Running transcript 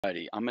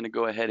Alrighty, I'm going to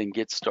go ahead and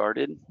get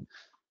started.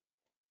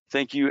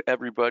 Thank you,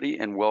 everybody,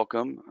 and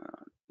welcome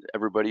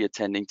everybody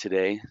attending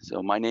today.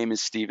 So my name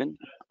is Stephen.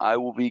 I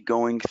will be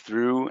going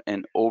through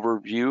an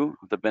overview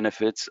of the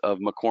benefits of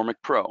McCormick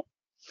Pro.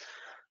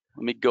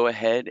 Let me go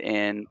ahead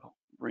and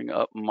bring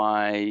up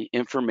my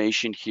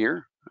information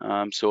here.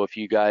 So if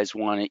you guys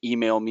want to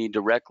email me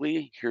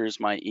directly, here's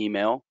my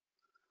email.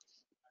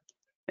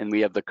 And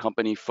we have the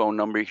company phone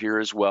number here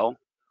as well.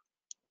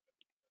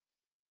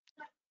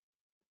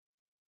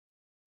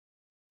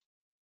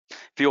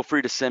 Feel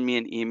free to send me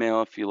an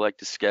email if you'd like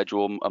to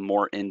schedule a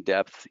more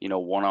in-depth,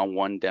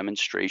 one-on-one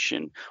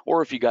demonstration,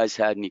 or if you guys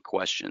had any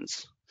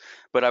questions.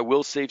 But I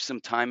will save some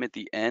time at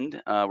the end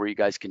where you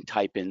guys can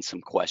type in some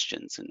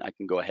questions and I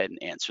can go ahead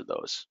and answer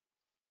those.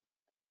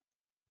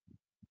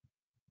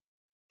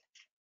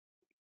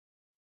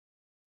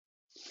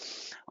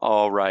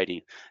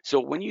 Alrighty, so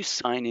when you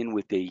sign in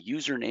with a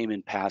username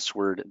and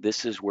password,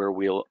 this is where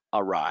we'll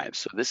arrive.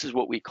 So this is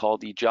what we call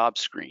the job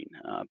screen,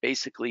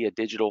 basically a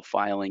digital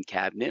filing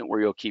cabinet where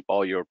you'll keep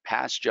all your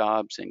past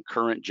jobs and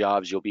current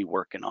jobs you'll be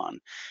working on.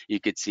 You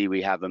could see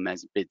we have them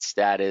as bid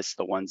status,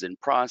 the ones in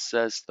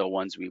process, the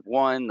ones we've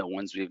won, the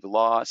ones we've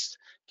lost.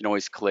 You can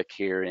always click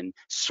here and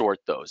sort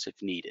those if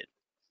needed.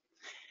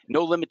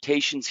 No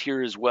limitations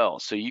here as well.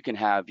 So you can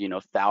have,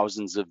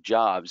 thousands of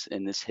jobs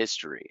in this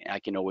history. I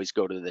can always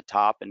go to the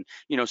top and,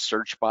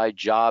 search by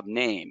job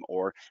name,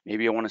 or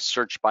maybe I want to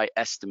search by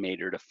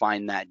estimator to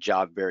find that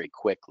job very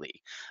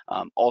quickly.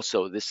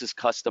 Also, this is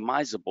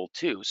customizable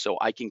too. So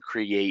I can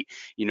create,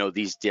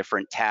 these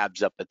different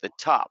tabs up at the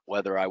top,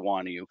 whether I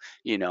want to,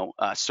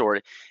 sort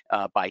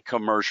it by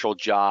commercial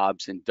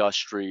jobs,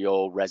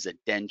 industrial,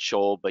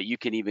 residential, but you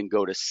can even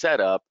go to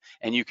setup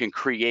and you can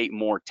create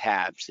more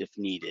tabs if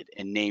needed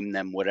and name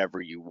them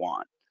whatever you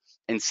want.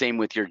 And same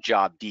with your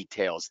job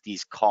details,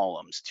 these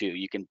columns too.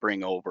 You can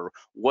bring over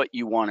what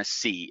you want to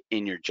see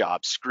in your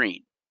job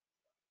screen.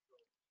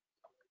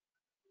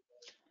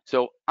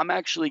 So I'm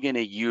actually going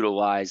to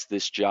utilize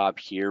this job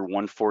here,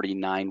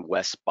 149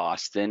 West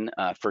Boston,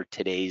 for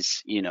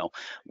today's,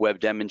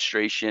 web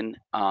demonstration.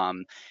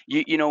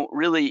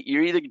 Really,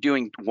 you're either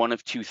doing one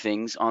of two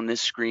things on this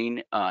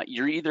screen.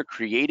 You're either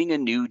creating a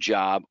new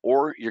job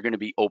or you're going to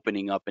be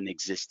opening up an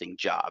existing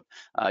job.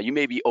 You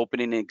may be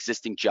opening an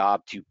existing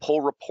job to pull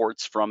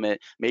reports from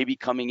it, maybe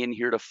coming in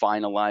here to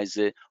finalize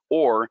it,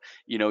 or,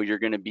 you're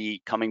going to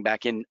be coming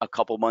back in a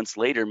couple months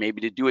later,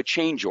 maybe to do a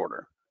change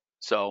order.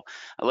 So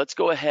let's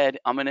go ahead.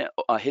 I'm going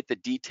to hit the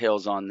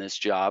details on this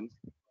job.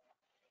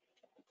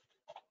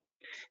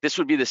 This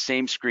would be the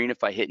same screen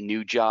if I hit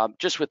new job,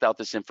 just without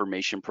this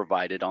information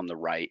provided on the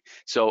right.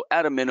 So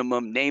at a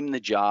minimum, name the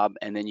job,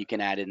 and then you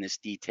can add in this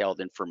detailed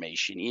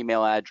information,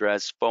 email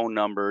address, phone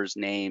numbers,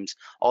 names,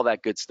 all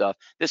that good stuff.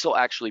 This will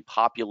actually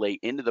populate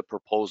into the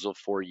proposal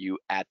for you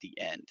at the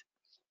end.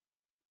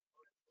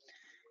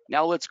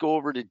 Now let's go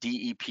over to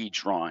DEP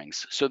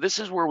drawings. So this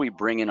is where we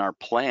bring in our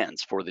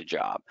plans for the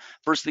job.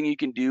 First thing you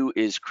can do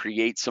is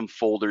create some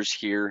folders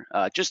here,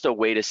 just a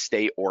way to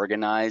stay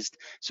organized.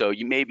 So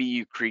maybe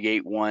you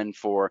create one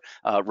for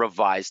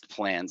revised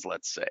plans,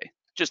 let's say,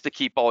 just to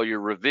keep all your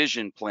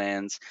revision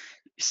plans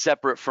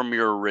separate from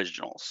your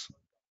originals.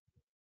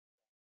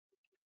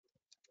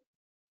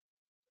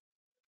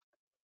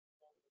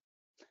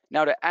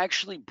 Now to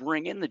actually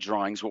bring in the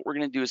drawings, what we're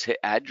going to do is hit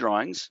add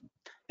drawings.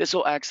 This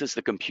will access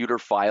the computer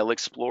file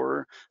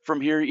explorer.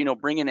 From here,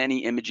 bring in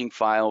any imaging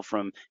file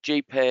from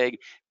JPEG,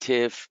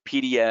 TIFF,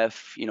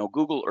 PDF,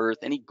 Google Earth,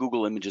 any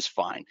Google image is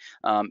fine.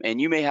 And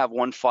you may have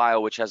one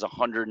file which has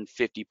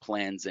 150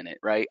 plans in it,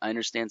 right? I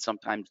understand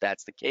sometimes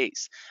that's the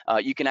case.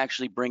 You can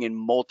actually bring in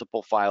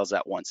multiple files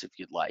at once if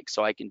you'd like.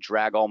 So I can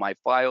drag all my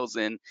files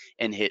in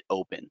and hit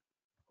open.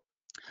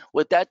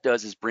 What that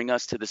does is bring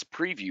us to this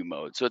preview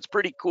mode. So it's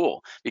pretty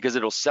cool because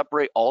it'll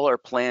separate all our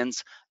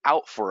plans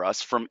out for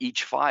us from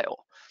each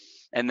file.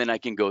 And then I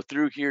can go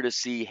through here to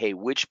see, hey,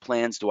 which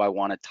plans do I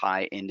want to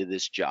tie into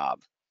this job?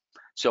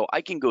 So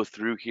I can go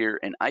through here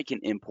and I can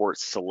import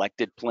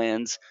selected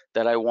plans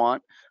that I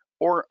want,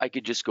 or I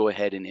could just go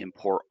ahead and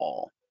import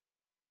all.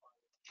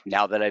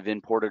 Now that I've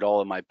imported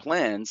all of my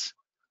plans,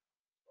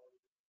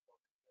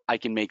 I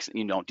can make,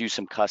 do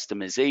some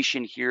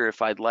customization here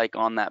if I'd like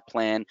on that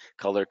plan,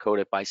 color code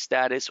it by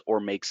status, or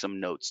make some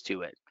notes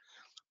to it.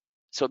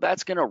 So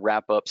that's going to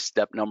wrap up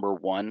step number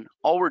one.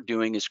 All we're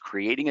doing is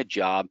creating a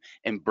job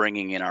and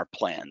bringing in our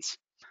plans.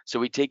 So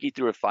we take you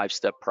through a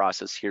 5-step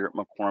process here at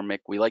McCormick.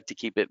 We like to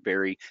keep it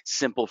very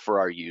simple for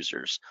our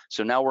users.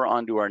 So now we're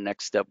on to our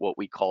next step, what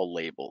we call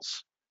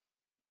labels.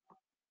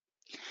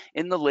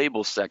 In the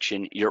label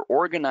section, you're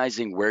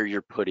organizing where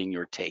you're putting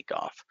your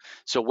takeoff.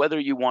 So whether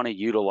you want to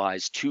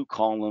utilize 2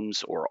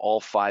 columns or all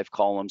 5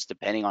 columns,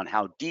 depending on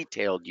how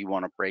detailed you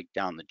want to break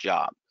down the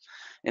job.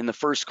 In the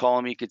first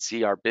column, you could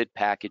see our bid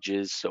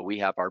packages. So we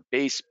have our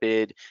base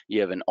bid,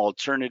 you have an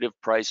alternative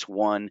price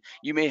one,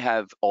 you may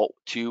have alt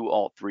two,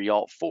 alt three,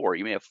 alt four,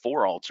 you may have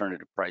four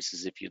alternative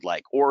prices if you'd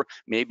like, or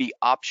maybe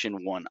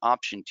option one,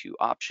 option two,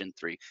 option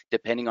three,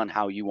 depending on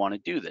how you want to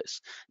do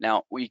this.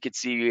 Now, we could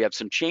see we have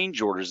some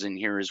change orders in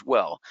here as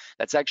well.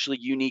 That's actually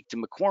unique to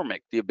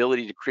McCormick, the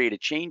ability to create a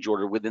change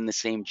order within the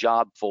same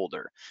job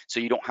folder.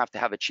 So you don't have to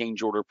have a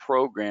change order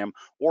program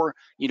or,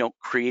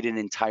 create an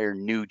entire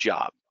new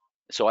job.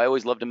 So I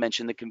always love to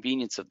mention the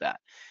convenience of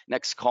that.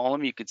 Next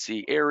column, you could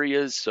see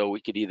areas. So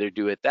we could either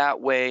do it that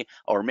way,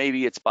 or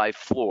maybe it's by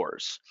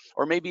floors,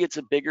 or maybe it's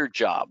a bigger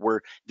job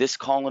where this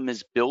column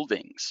is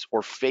buildings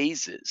or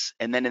phases.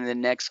 And then in the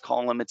next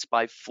column, it's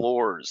by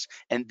floors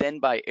and then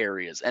by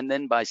areas and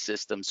then by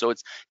systems. So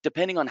it's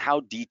depending on how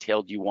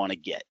detailed you want to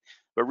get.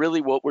 But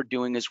really what we're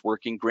doing is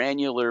working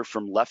granular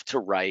from left to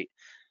right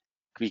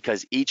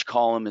because each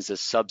column is a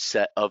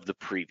subset of the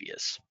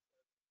previous.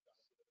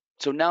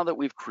 So now that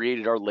we've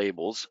created our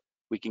labels,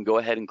 we can go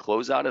ahead and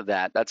close out of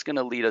that. That's going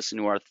to lead us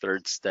into our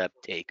third step,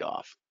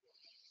 takeoff.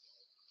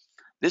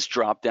 This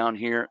drop down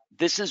here,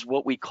 this is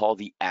what we call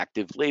the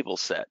active label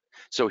set.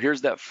 So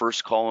here's that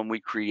first column we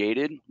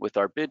created with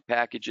our bid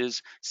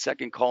packages,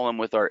 second column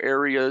with our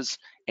areas,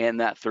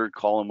 and that third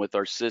column with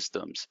our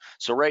systems.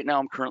 So right now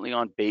I'm currently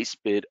on base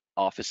bid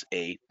Office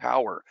A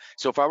power.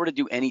 So if I were to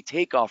do any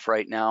takeoff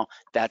right now,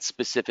 that's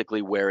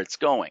specifically where it's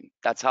going.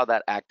 That's how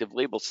that active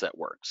label set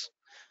works.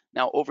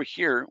 Now over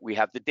here, we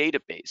have the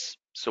database.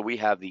 So we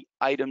have the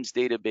items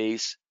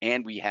database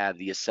and we have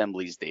the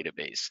assemblies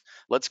database.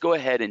 Let's go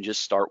ahead and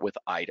just start with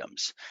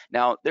items.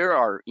 Now there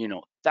are,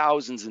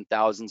 thousands and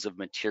thousands of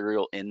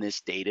material in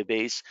this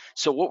database.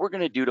 So what we're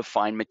going to do to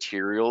find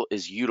material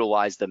is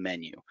utilize the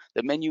menu.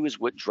 The menu is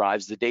what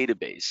drives the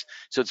database.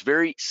 So it's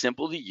very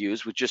simple to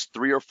use. With just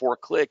 3 or 4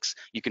 clicks,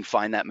 you can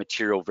find that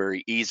material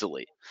very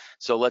easily.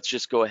 So let's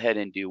just go ahead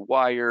and do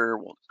wire,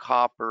 we'll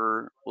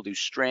copper, we'll do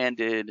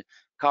stranded,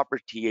 copper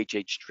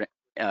THH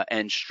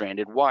and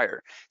stranded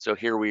wire. So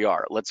here we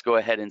are. Let's go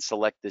ahead and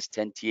select this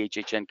 10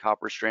 THHN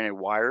copper stranded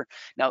wire.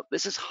 Now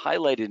this is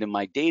highlighted in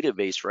my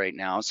database right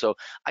now, so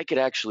I could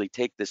actually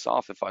take this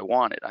off if I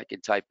wanted. I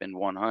could type in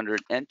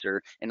 100,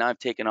 enter, and I've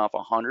taken off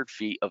 100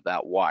 feet of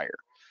that wire.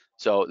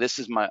 So this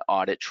is my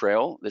audit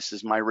trail. This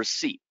is my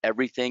receipt,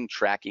 everything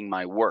tracking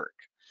my work.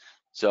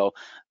 So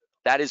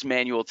that is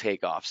manual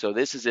takeoff. So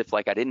this is if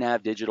like I didn't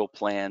have digital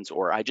plans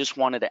or I just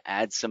wanted to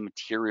add some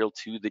material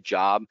to the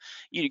job,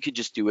 you could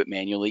just do it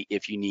manually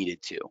if you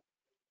needed to.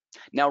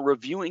 Now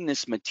reviewing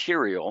this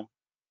material,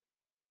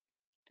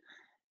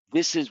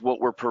 this is what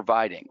we're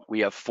providing.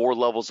 We have 4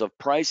 levels of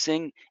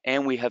pricing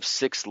and we have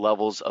 6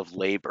 levels of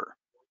labor.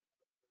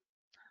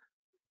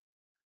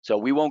 So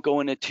we won't go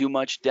into too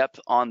much depth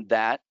on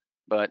that,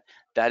 but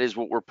that is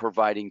what we're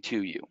providing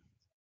to you.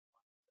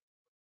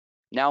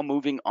 Now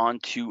moving on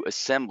to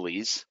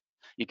assemblies,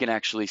 you can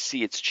actually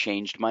see it's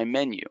changed my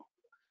menu.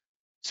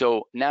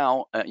 So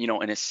now,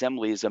 an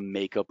assembly is a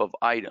makeup of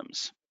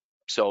items.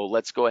 So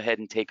let's go ahead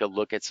and take a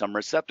look at some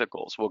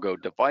receptacles. We'll go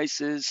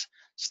devices,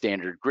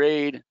 standard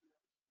grade,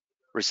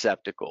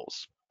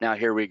 receptacles. Now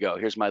here we go.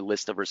 Here's my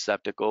list of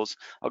receptacles.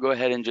 I'll go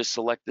ahead and just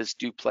select this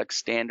duplex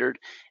standard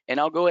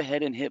and I'll go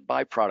ahead and hit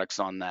byproducts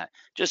on that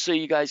just so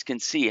you guys can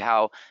see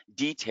how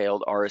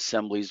detailed our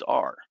assemblies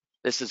are.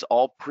 This is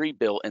all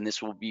pre-built and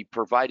this will be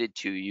provided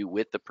to you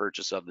with the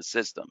purchase of the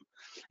system.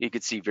 You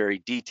can see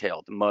very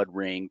detailed mud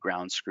ring,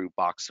 ground screw,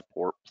 box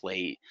support,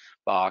 plate,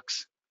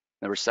 box,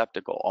 the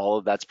receptacle, all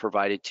of that's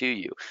provided to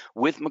you.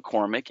 With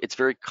McCormick, it's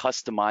very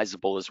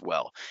customizable as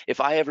well.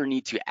 If I ever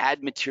need to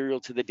add material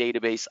to the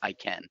database, I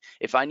can.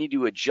 If I need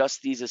to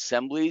adjust these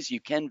assemblies, you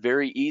can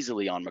very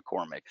easily on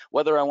McCormick,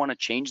 whether I want to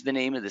change the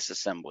name of this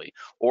assembly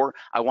or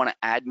I want to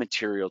add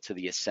material to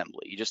the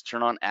assembly. You just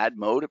turn on add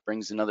mode, it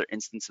brings another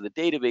instance of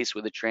the database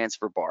with a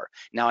transfer bar.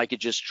 Now I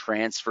could just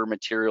transfer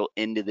material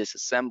into this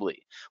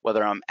assembly,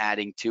 whether I'm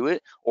adding to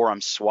it or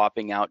I'm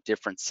swapping out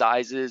different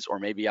sizes, or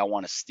maybe I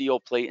want a steel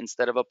plate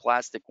instead of a plastic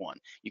one.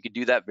 You could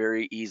do that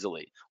very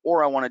easily.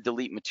 Or I want to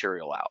delete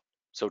material out.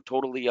 So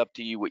totally up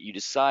to you what you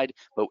decide,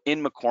 but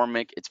in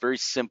McCormick, it's very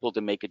simple to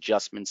make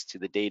adjustments to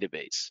the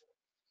database.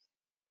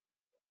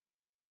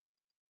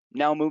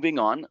 Now moving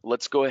on,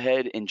 let's go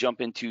ahead and jump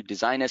into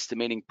Design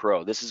Estimating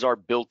Pro. This is our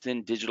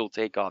built-in digital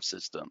takeoff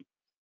system.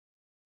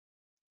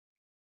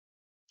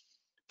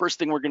 First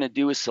thing we're going to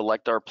do is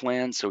select our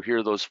plan. So here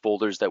are those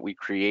folders that we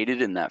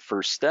created in that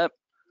first step.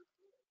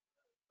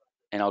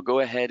 And I'll go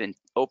ahead and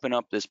open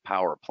up this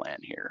power plan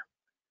here.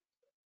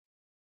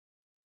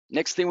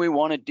 Next thing we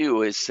want to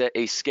do is set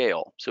a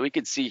scale. So we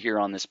can see here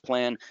on this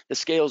plan, the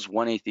scale is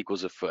 1/8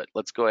 equals a foot.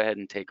 Let's go ahead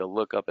and take a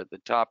look up at the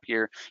top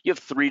here. You have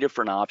 3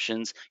 different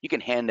options. You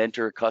can hand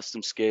enter a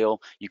custom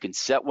scale. You can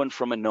set one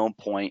from a known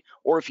point,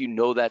 or if you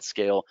know that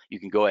scale, you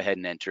can go ahead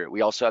and enter it.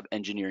 We also have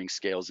engineering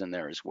scales in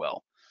there as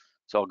well.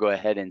 So I'll go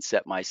ahead and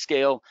set my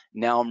scale.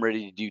 Now I'm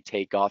ready to do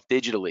takeoff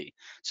digitally.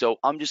 So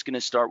I'm just going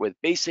to start with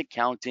basic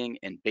counting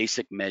and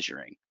basic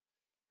measuring.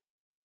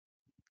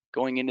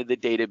 Going into the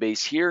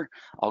database here,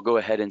 I'll go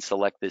ahead and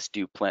select this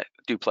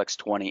duplex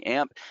 20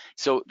 amp.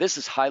 So this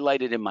is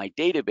highlighted in my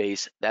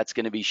database. That's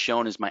going to be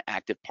shown as my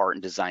active part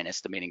in Design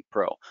Estimating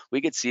Pro.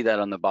 We could see that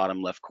on the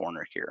bottom left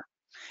corner here.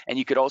 And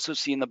you could also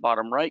see in the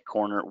bottom right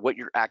corner what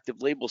your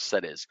active label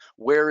set is.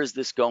 Where is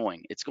this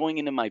going? It's going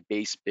into my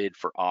base bid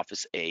for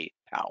Office A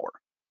power.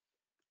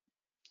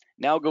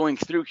 Now going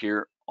through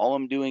here, all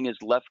I'm doing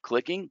is left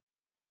clicking.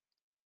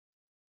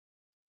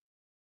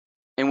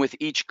 And with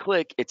each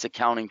click, it's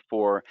accounting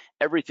for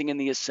everything in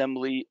the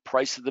assembly,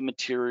 price of the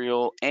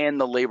material, and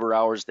the labor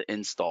hours to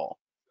install.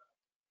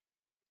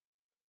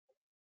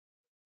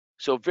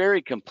 So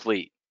very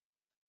complete.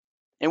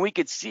 And we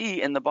could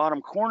see in the bottom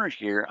corner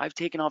here, I've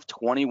taken off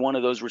 21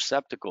 of those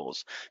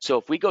receptacles. So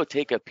if we go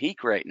take a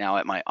peek right now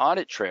at my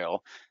audit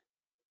trail,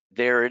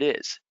 there it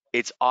is.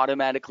 It's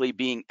automatically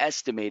being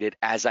estimated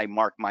as I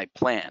mark my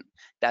plan.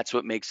 That's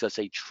what makes us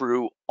a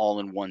true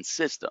all-in-one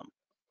system.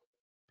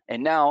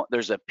 And now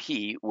there's a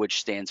P, which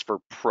stands for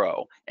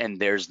Pro, and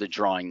there's the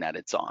drawing that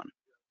it's on.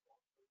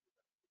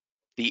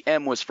 The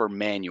M was for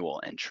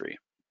manual entry.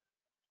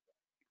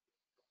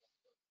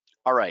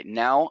 All right,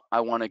 now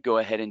I want to go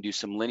ahead and do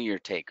some linear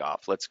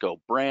takeoff. Let's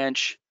go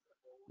branch,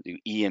 do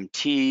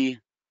EMT.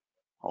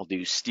 I'll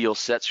do steel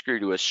set screw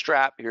to a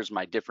strap. Here's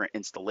my different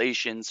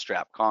installations: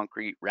 strap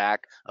concrete,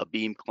 rack, a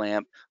beam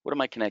clamp. What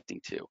am I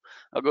connecting to?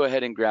 I'll go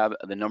ahead and grab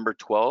the number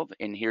 12,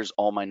 and here's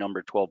all my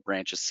number 12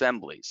 branch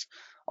assemblies.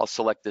 I'll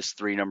select this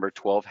 3 number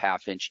 12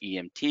 half-inch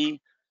EMT.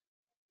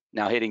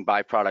 Now hitting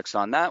byproducts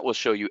on that will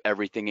show you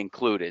everything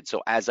included.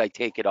 So as I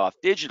take it off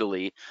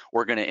digitally,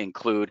 we're going to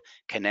include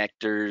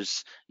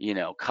connectors,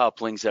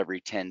 couplings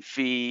every 10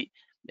 feet,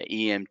 the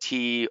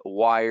EMT,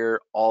 wire,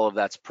 all of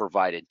that's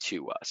provided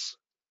to us.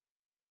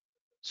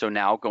 So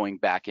now going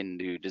back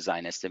into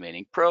Design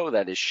Estimating Pro,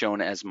 that is shown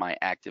as my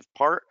active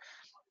part,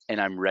 and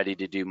I'm ready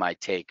to do my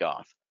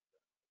takeoff.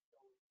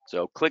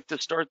 So click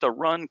to start the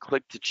run,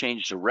 click to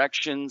change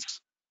directions,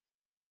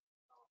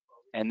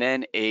 and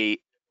then a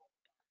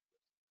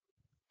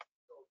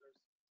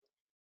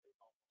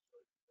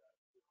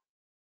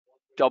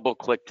double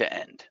click to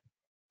end.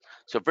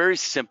 So very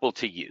simple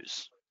to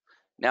use.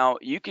 Now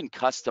you can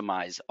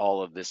customize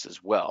all of this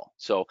as well.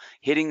 So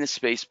hitting the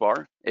space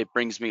bar, it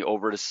brings me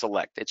over to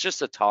select. It's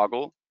just a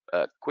toggle,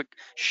 a quick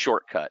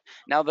shortcut.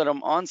 Now that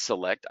I'm on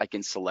select, I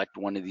can select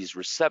one of these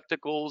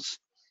receptacles.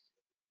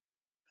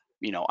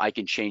 I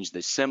can change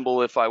the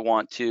symbol if I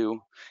want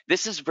to.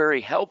 This is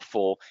very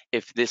helpful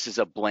if this is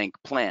a blank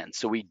plan.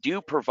 So we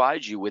do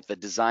provide you with the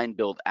design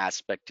build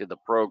aspect to the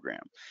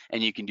program.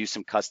 And you can do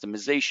some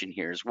customization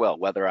here as well,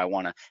 whether I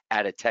want to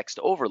add a text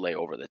overlay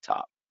over the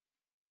top.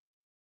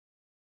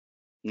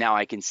 Now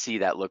I can see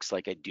that looks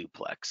like a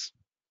duplex.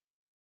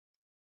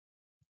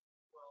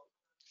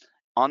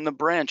 On the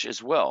branch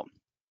as well,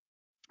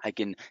 I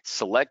can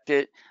select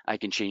it. I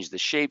can change the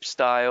shape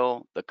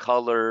style, the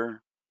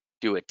color,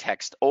 do a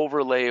text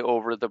overlay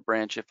over the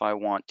branch if I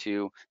want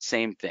to.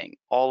 Same thing.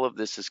 All of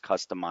this is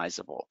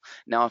customizable.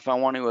 Now, if I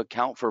want to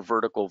account for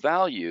vertical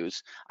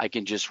values, I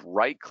can just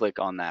right click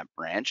on that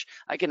branch.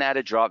 I can add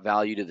a drop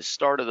value to the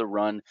start of the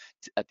run,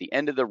 at the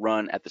end of the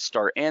run, at the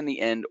start and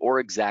the end, or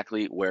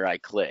exactly where I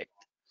click.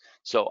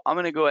 So I'm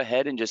going to go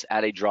ahead and just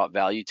add a drop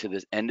value to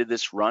the end of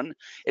this run.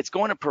 It's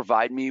going to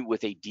provide me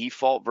with a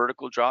default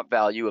vertical drop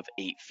value of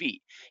 8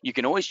 feet. You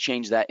can always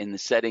change that in the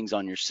settings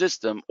on your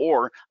system,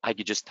 or I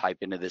could just type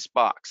into this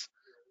box,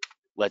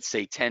 let's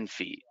say 10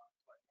 feet.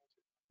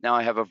 Now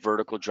I have a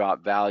vertical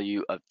drop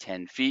value of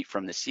 10 feet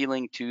from the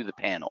ceiling to the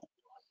panel.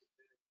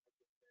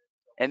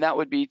 And that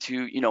would be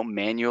to,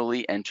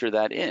 manually enter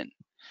that in.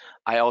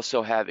 I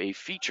also have a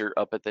feature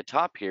up at the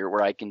top here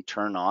where I can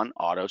turn on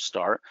auto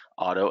start,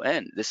 auto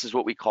end. This is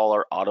what we call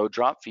our auto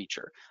drop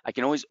feature. I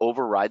can always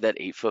override that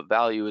 8-foot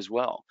value as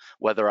well,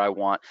 whether I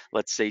want,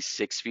 let's say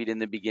 6 feet in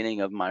the beginning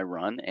of my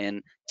run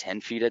and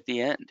 10 feet at the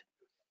end.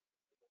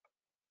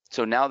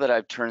 So now that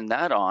I've turned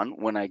that on,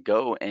 when I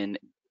go and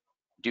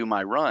do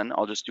my run,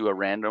 I'll just do a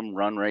random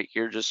run right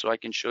here just so I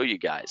can show you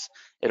guys.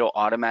 It'll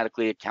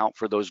automatically account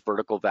for those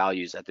vertical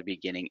values at the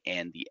beginning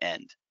and the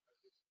end.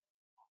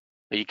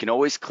 But you can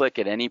always click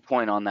at any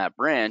point on that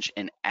branch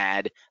and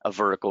add a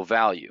vertical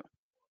value.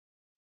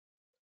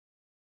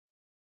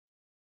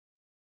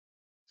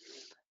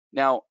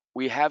 Now,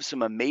 we have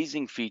some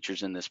amazing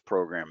features in this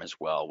program as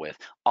well with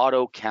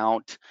auto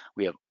count.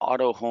 We have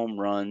auto home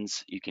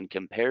runs. You can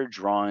compare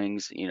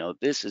drawings.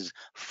 This is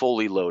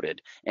fully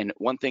loaded. And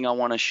one thing I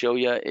want to show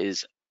you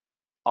is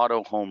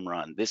auto home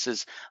run. This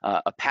is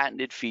a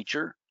patented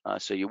feature.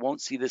 So you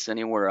won't see this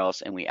anywhere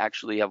else, and we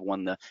actually have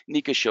won the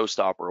NECA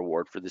Showstopper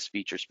Award for this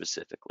feature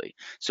specifically.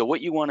 So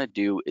what you want to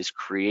do is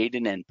create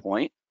an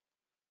endpoint.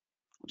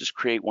 We'll just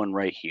create one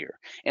right here,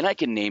 and I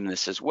can name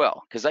this as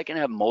well because I can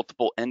have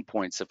multiple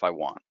endpoints if I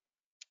want.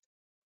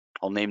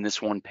 I'll name this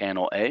one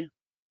panel A.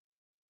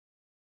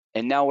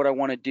 And now what I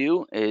want to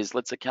do is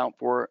let's account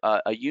for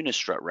a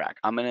unistrut rack.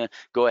 I'm going to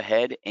go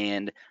ahead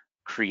and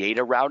create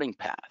a routing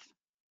path.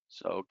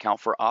 So count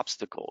for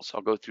obstacles.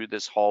 I'll go through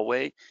this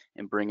hallway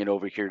and bring it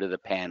over here to the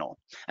panel.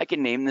 I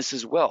can name this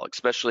as well,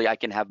 especially I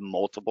can have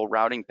multiple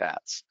routing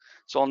paths.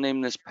 So I'll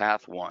name this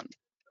path 1.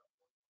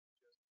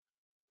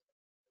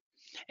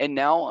 And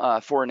now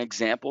for an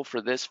example for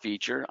this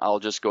feature, I'll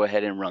just go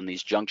ahead and run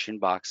these junction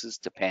boxes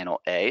to panel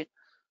A.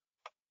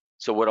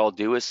 So what I'll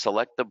do is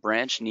select the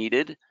branch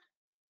needed,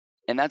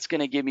 and that's going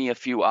to give me a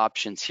few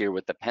options here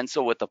with the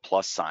pencil with the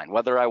plus sign.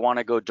 Whether I want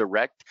to go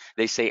direct,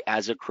 they say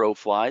as a crow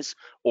flies,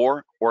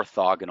 or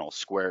orthogonal,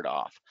 squared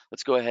off.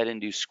 Let's go ahead and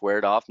do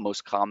squared off,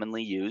 most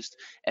commonly used,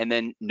 and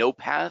then no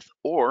path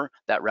or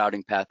that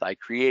routing path I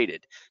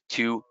created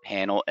to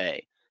panel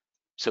A.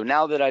 So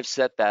now that I've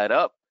set that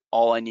up,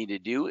 all I need to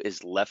do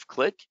is left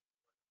click.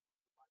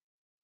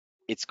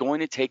 It's going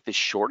to take the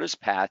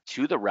shortest path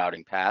to the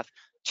routing path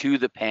to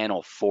the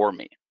panel for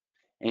me.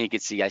 And you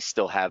can see I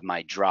still have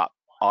my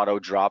auto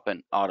drop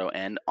and auto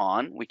end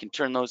on. We can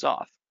turn those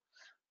off.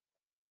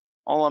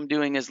 All I'm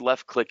doing is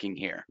left clicking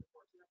here,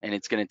 and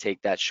it's going to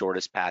take that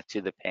shortest path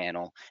to the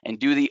panel and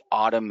do the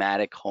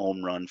automatic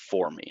home run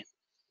for me.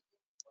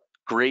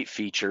 Great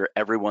feature.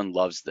 Everyone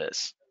loves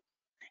this.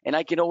 And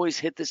I can always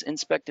hit this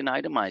inspect and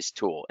itemize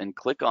tool and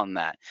click on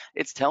that.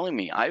 It's telling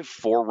me I have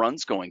 4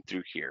 runs going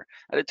through here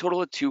at a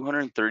total of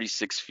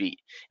 236 feet.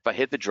 If I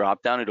hit the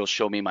drop down, it'll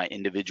show me my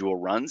individual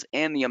runs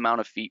and the amount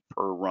of feet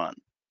per run.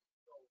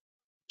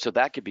 So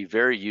that could be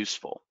very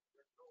useful.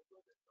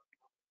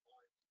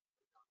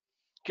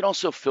 You can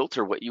also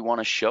filter what you want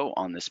to show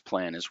on this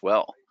plan as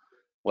well.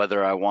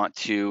 Whether I want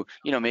to,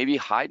 maybe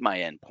hide my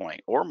endpoint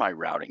or my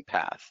routing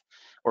path,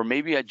 or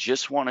maybe I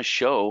just want to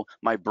show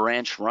my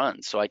branch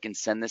run so I can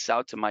send this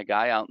out to my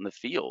guy out in the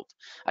field.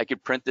 I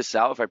could print this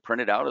out. If I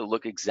print it out, it'll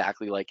look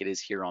exactly like it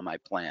is here on my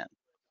plan.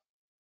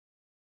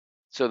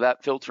 So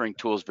that filtering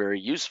tool is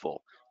very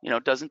useful.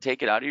 It doesn't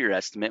take it out of your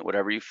estimate,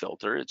 whatever you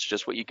filter. It's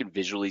just what you can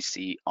visually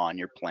see on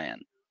your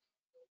plan.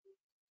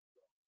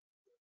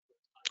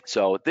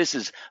 So this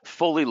is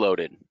fully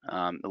loaded,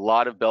 a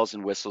lot of bells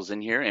and whistles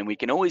in here, and we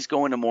can always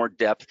go into more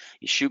depth.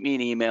 You shoot me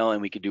an email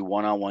and we could do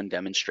one-on-one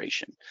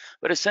demonstration.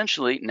 But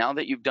essentially, now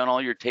that you've done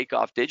all your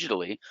takeoff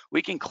digitally,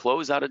 we can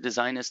close out a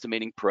Design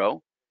Estimating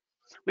Pro.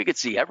 We could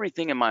see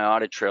everything in my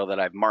audit trail that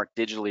I've marked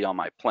digitally on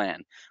my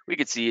plan. We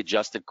could see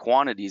adjusted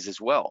quantities as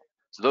well.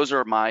 So those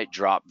are my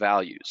drop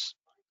values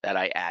that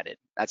I added.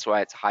 That's why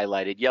it's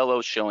highlighted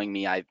yellow, showing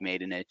me I've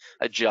made an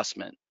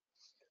adjustment.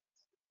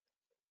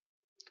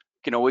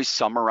 Can always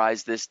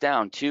summarize this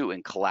down too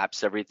and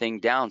collapse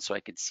everything down so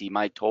I can see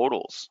my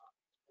totals.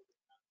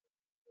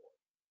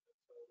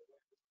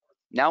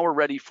 Now we're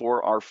ready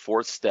for our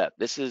 4th step.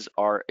 This is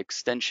our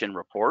extension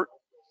report.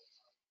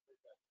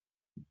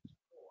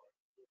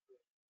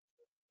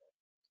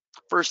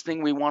 First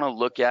thing we want to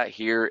look at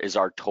here is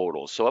our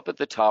total. So up at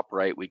the top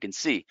right, we can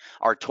see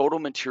our total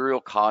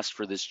material cost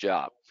for this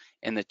job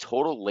and the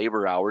total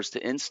labor hours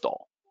to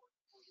install.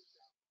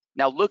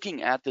 Now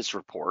looking at this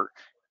report,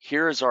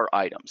 here's our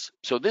items.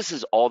 So this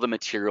is all the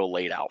material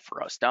laid out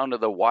for us, down to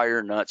the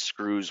wire, nuts,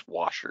 screws,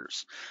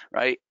 washers,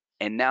 right?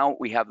 And now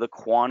we have the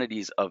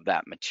quantities of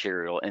that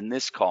material in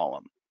this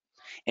column.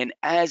 And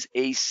as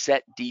a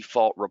set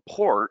default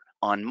report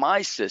on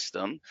my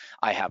system,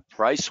 I have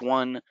price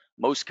 1,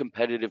 most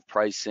competitive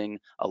pricing,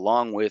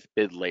 along with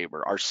bid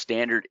labor, our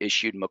standard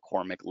issued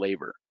McCormick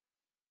labor.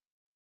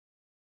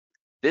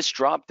 This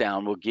drop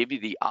down will give you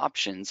the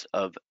options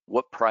of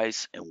what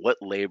price and what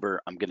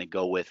labor I'm going to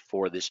go with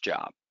for this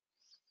job.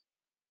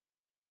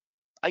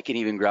 I can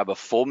even grab a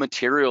full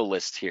material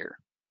list here.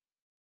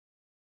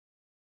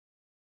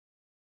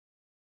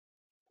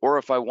 Or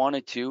if I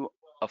wanted to,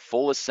 a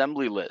full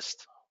assembly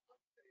list.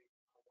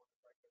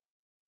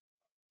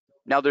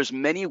 Now there's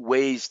many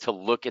ways to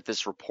look at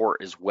this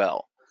report as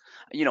well.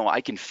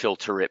 I can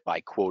filter it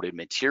by quoted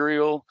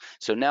material.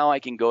 So now I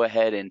can go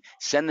ahead and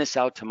send this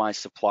out to my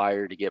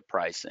supplier to get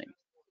pricing.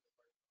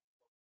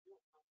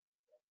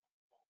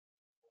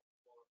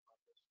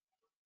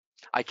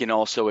 I can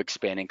also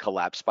expand and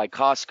collapse by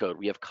cost code.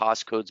 We have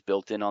cost codes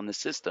built in on the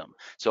system.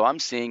 So I'm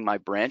seeing my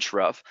branch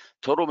rough,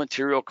 total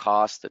material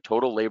cost, the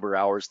total labor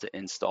hours to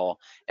install,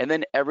 and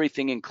then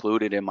everything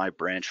included in my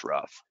branch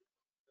rough.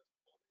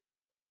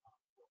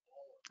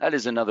 That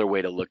is another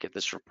way to look at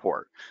this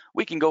report.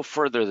 We can go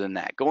further than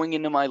that. Going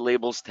into my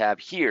labels tab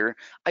here,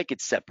 I could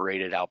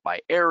separate it out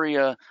by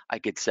area, I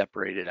could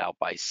separate it out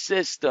by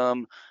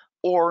system,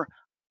 or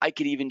I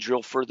could even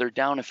drill further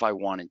down if I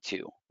wanted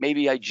to.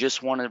 Maybe I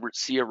just want to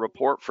see a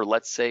report for,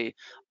 let's say,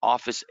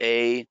 Office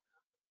A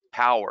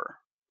power.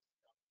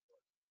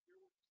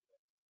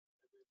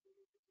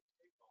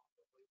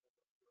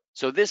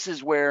 So this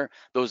is where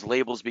those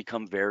labels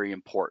become very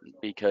important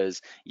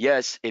because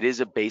yes, it is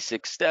a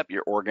basic step.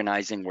 You're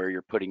organizing where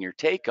you're putting your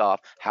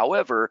takeoff.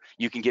 However,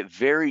 you can get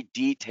very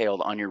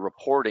detailed on your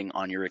reporting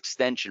on your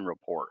extension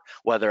report.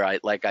 Whether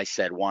like I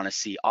said, want to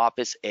see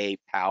Office A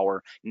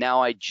power.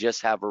 Now I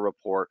just have a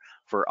report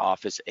for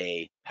Office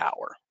A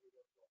power.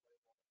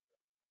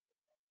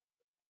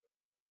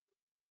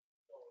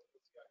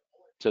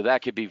 So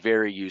that could be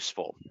very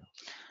useful.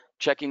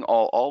 Checking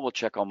all will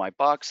check all my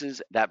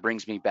boxes. That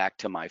brings me back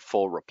to my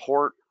full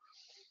report.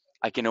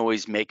 I can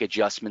always make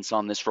adjustments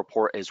on this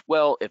report as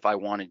well if I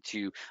wanted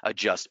to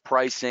adjust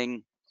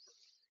pricing,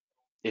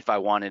 if I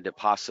wanted to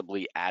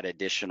possibly add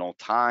additional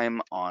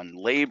time on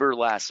labor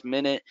last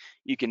minute,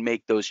 you can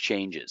make those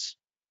changes.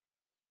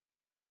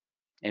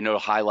 And it'll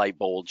highlight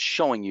bold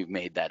showing you've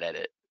made that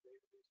edit.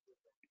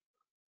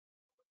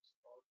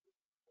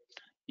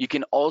 You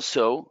can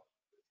also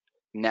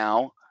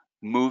now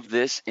move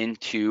this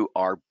into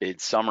our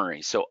bid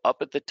summary. So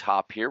up at the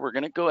top here, we're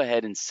going to go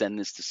ahead and send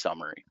this to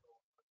summary.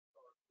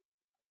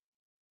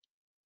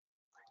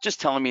 Just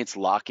telling me it's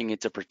locking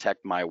it to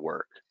protect my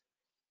work.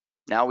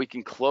 Now we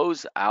can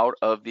close out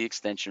of the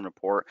extension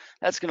report.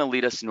 That's going to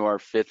lead us into our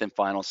fifth and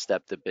final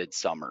step, the bid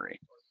summary.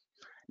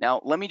 Now,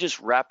 let me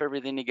just wrap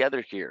everything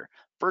together here.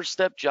 First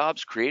step,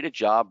 jobs, create a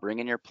job, bring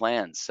in your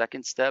plans.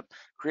 Second step,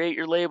 create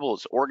your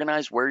labels,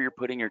 organize where you're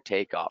putting your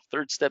takeoff.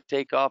 Third step,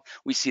 takeoff,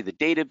 we see the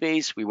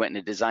database. We went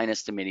into Design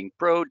Estimating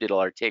Pro, did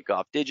all our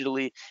takeoff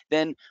digitally.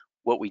 Then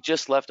what we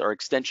just left, our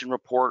extension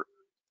report,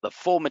 the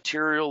full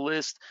material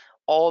list,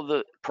 all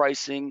the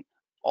pricing,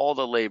 all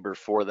the labor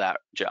for that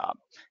job.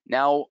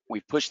 Now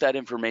we've pushed that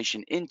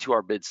information into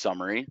our bid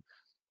summary.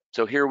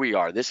 So here we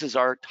are. This is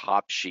our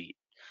top sheet.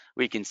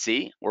 We can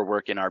see we're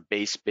working our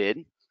base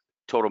bid,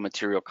 total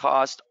material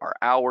cost, our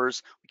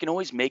hours. We can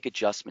always make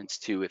adjustments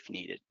too if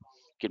needed.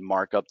 We can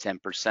mark up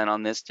 10%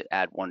 on this to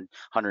add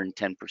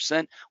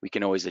 110%. We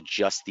can always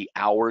adjust the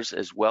hours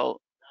as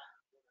well.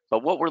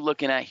 But what we're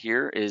looking at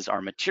here is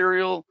our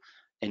material,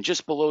 and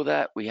just below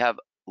that we have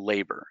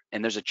labor,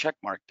 and there's a check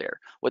mark there.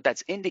 What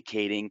that's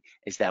indicating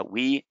is that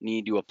we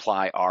need to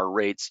apply our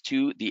rates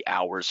to the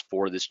hours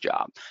for this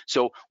job.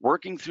 So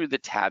working through the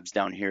tabs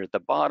down here at the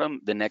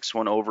bottom, the next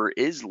one over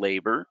is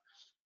labor.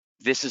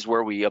 This is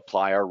where we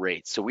apply our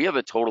rates. So we have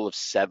a total of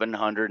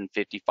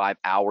 755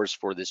 hours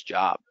for this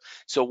job.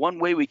 So one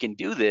way we can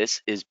do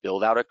this is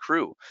build out a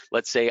crew.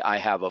 Let's say I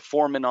have a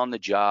foreman on the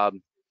job,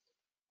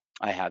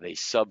 I have a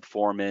sub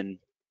foreman,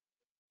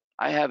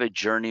 I have a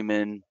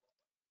journeyman,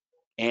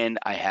 and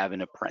I have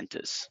an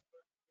apprentice.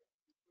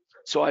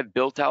 So I've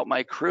built out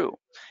my crew.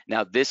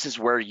 Now this is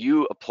where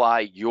you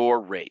apply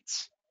your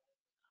rates.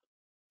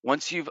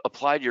 Once you've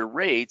applied your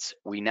rates,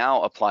 we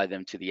now apply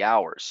them to the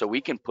hours. So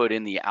we can put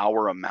in the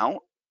hour amount,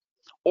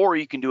 or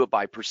you can do it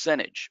by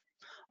percentage.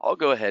 I'll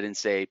go ahead and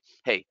say,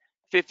 hey,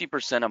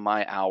 50% of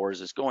my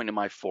hours is going to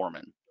my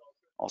foreman.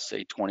 I'll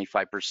say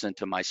 25%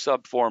 to my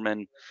sub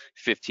foreman,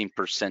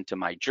 15% to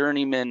my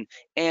journeyman,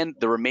 and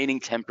the remaining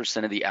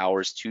 10% of the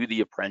hours to the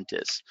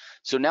apprentice.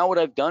 So now what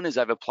I've done is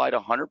I've applied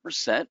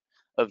 100%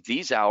 of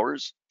these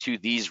hours to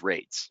these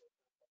rates.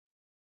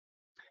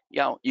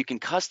 You can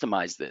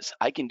customize this.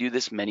 I can do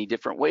this many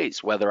different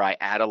ways, whether I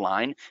add a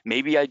line,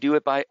 maybe I do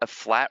it by a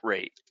flat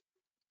rate,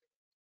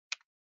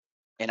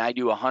 and I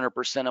do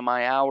 100% of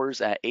my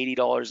hours at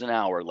 $80 an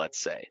hour, let's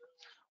say.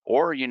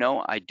 Or,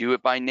 I do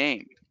it by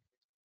name.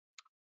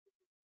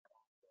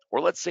 Or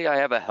let's say I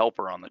have a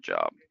helper on the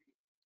job.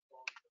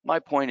 My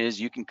point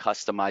is you can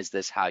customize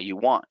this how you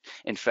want.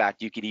 In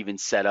fact, you could even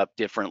set up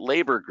different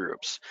labor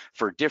groups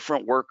for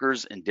different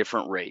workers and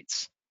different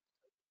rates.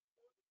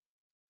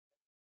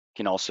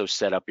 You can also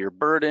set up your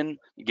burden,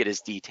 you get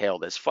as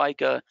detailed as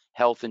FICA,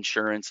 health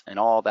insurance, and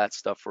all that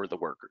stuff for the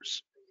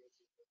workers.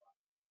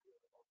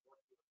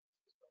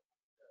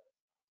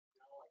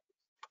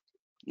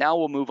 Now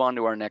we'll move on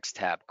to our next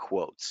tab,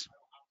 quotes.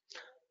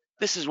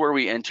 This is where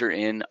we enter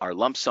in our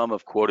lump sum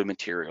of quoted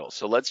material.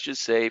 So let's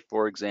just say,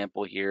 for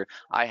example, here,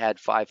 I had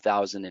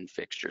 5,000 in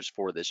fixtures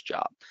for this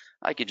job.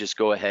 I could just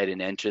go ahead and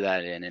enter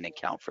that in and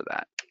account for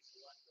that.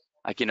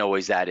 I can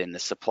always add in the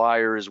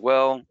supplier as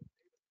well,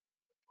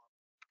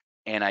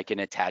 and I can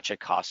attach a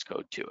cost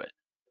code to it.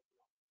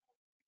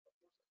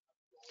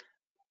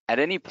 At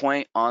any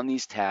point on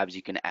these tabs,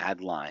 you can add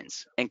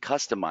lines and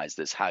customize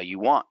this how you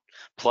want.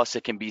 Plus,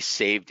 it can be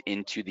saved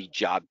into the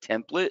job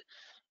template,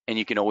 and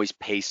you can always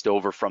paste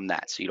over from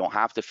that. So you don't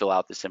have to fill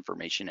out this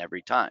information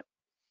every time.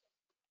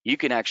 You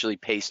can actually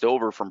paste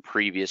over from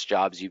previous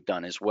jobs you've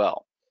done as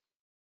well.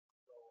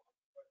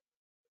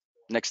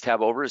 Next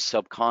tab over is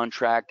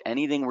subcontract,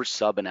 anything we're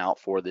subbing out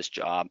for this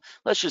job.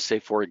 Let's just say,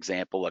 for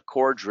example, a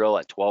core drill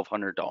at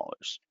 $1,200.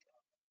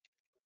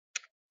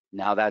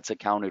 Now that's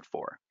accounted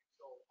for.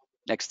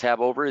 Next tab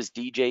over is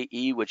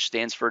DJE, which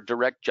stands for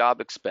direct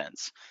job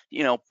expense.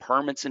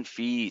 Permits and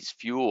fees,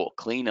 fuel,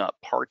 cleanup,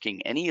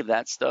 parking, any of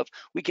that stuff,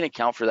 we can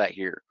account for that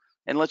here.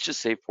 And let's just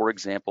say, for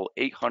example,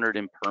 800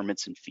 in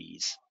permits and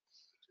fees.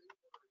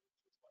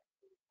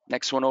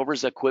 Next one over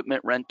is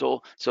equipment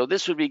rental. So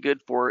this would be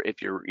good for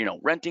if you're,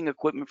 renting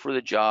equipment for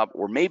the job,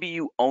 or maybe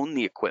you own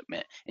the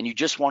equipment and you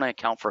just want to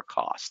account for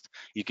cost.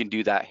 You can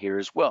do that here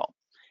as well.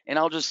 And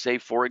I'll just say,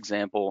 for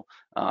example,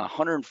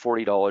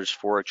 $140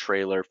 for a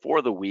trailer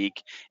for the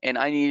week, and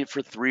I need it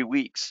for 3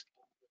 weeks.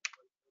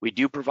 We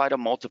do provide a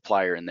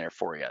multiplier in there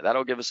for you.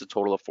 That'll give us a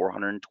total of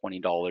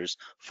 $420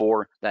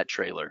 for that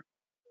trailer.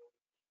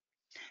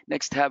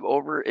 Next tab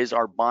over is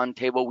our bond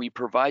table we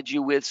provide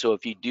you with. So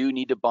if you do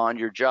need to bond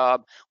your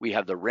job, we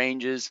have the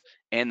ranges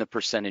and the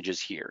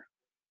percentages here.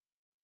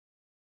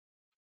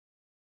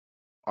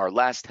 Our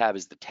last tab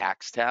is the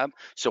tax tab.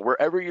 So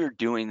wherever you're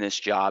doing this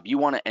job, you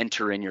want to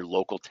enter in your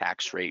local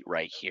tax rate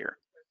right here.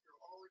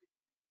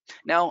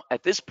 Now,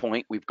 at this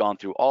point, we've gone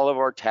through all of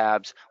our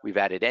tabs. We've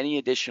added any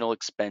additional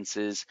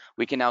expenses.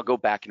 We can now go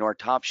back into our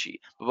top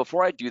sheet. But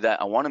before I do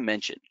that, I want to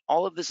mention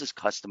all of this is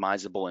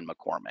customizable in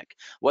McCormick.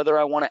 Whether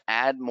I want to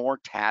add more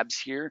tabs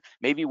here,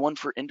 maybe one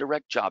for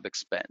indirect job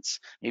expense,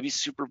 maybe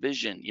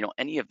supervision,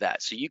 any of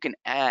that. So you can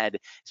add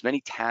as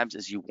many tabs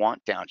as you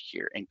want down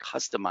here and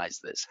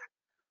customize this.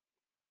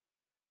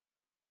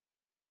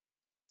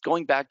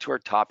 Going back to our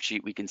top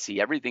sheet, we can see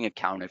everything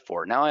accounted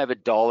for. Now I have a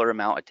dollar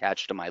amount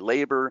attached to my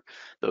labor,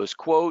 those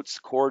quotes,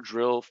 core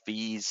drill,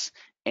 fees,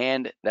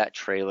 and that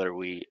trailer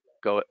we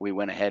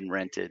went ahead and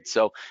rented.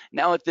 So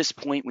now at this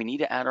point, we need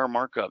to add our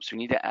markups. We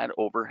need to add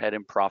overhead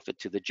and profit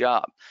to the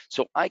job.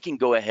 So I can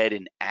go ahead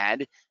and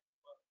add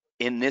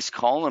in this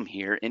column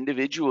here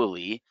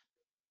individually,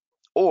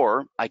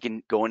 or I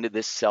can go into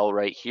this cell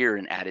right here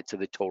and add it to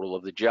the total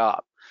of the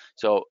job.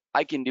 So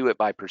I can do it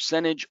by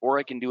percentage, or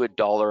I can do a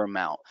dollar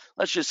amount.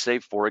 Let's just say,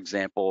 for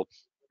example,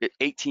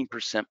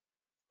 18%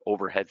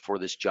 overhead for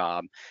this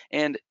job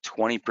and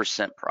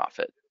 20%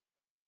 profit.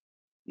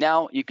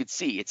 Now you could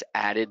see it's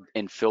added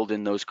and filled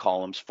in those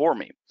columns for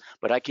me,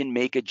 but I can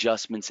make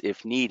adjustments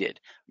if needed.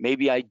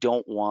 Maybe I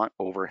don't want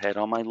overhead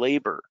on my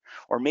labor,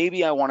 or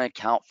maybe I want to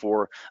account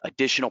for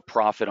additional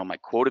profit on my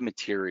quota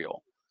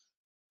material,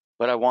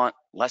 but I want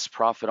less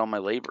profit on my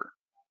labor.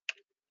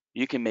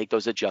 You can make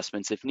those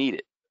adjustments if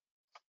needed.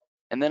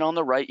 And then on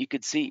the right, you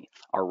could see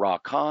our raw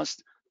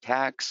cost,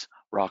 tax,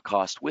 raw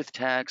cost with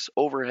tax,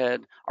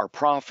 overhead, our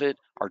profit,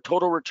 our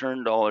total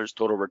return dollars,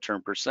 total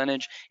return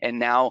percentage, and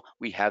now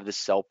we have the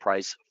sell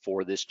price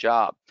for this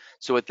job.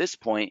 So at this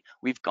point,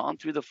 we've gone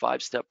through the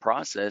 5-step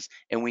process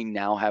and we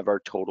now have our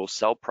total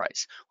sell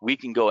price. We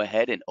can go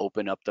ahead and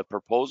open up the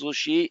proposal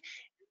sheet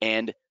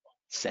and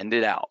send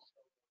it out.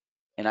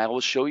 And I will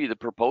show you the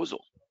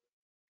proposal.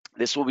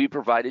 This will be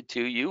provided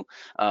to you.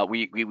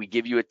 We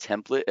give you a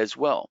template as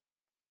well.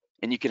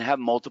 And you can have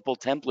multiple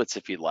templates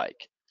if you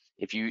like.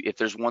 If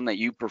there's one that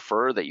you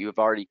prefer that you have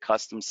already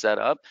custom set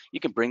up, you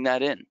can bring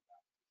that in.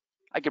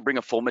 I could bring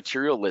a full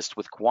material list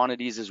with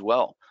quantities as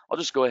well. I'll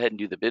just go ahead and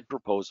do the bid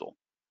proposal.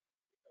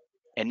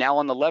 And now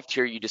on the left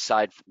here, you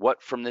decide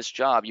what from this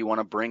job you want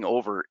to bring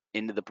over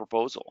into the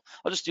proposal.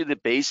 I'll just do the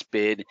base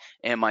bid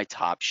and my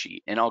top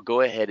sheet, and I'll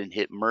go ahead and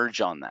hit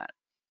merge on that.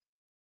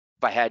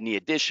 If I had any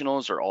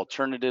additionals or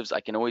alternatives,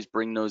 I can always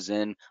bring those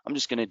in. I'm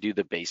just going to do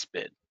the base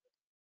bid.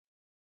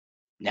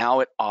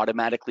 Now it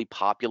automatically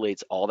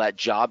populates all that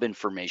job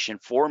information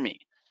for me.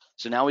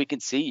 So now we can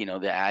see,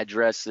 the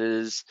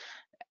addresses,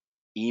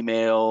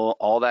 email,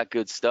 all that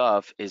good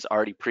stuff is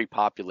already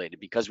pre-populated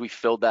because we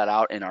filled that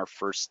out in our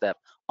first step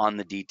on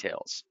the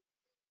details.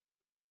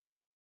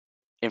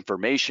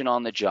 Information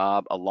on the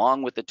job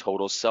along with the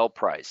total sell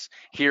price.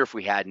 Here, if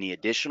we had any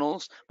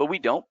additionals, but we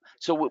don't.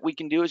 So what we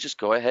can do is just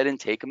go ahead and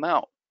take them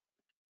out.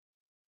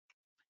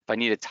 If I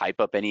need to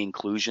type up any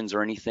inclusions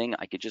or anything,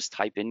 I could just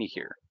type into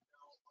here.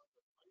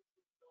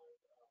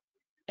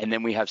 And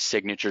then we have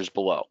signatures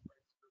below.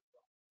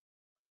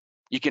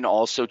 You can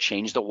also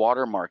change the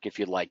watermark if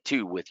you'd like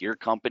to with your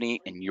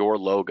company and your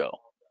logo.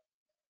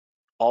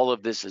 All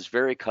of this is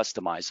very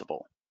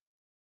customizable.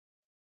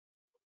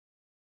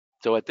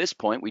 So at this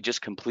point, we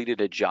just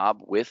completed a job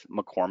with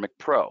McCormick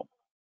Pro.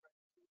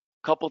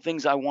 Couple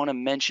things I want to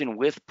mention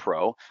with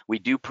Pro, we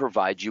do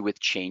provide you with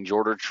change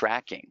order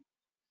tracking.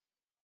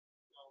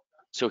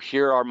 So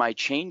here are my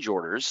change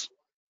orders,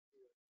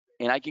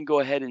 and I can go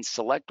ahead and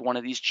select one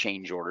of these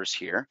change orders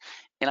here,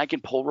 and I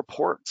can pull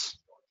reports.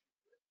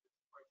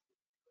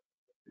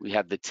 We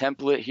have the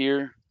template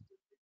here.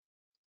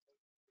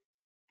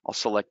 I'll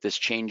select this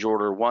change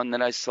order 1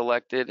 that I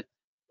selected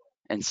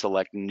and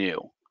select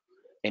new.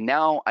 And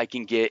now I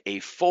can get a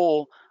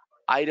full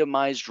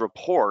itemized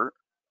report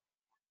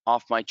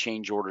off my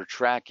change order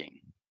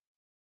tracking.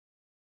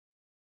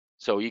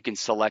 So you can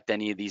select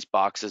any of these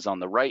boxes on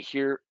the right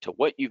here to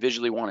what you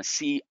visually want to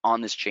see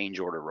on this change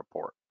order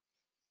report.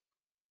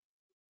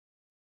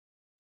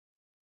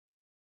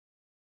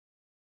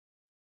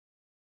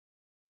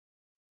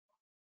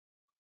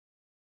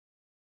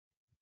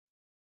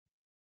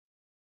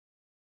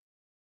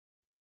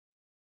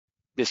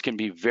 This can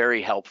be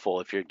very helpful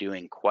if you're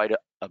doing quite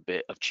a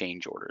bit of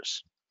change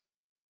orders.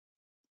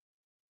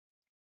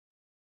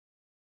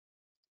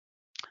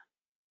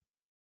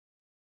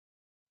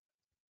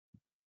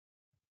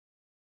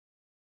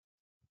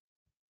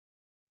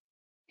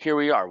 Here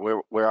we are,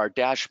 where our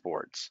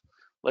dashboards.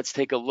 Let's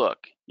take a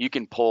look. You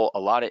can pull a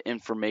lot of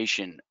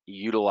information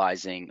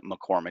utilizing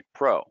McCormick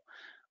Pro.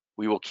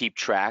 We will keep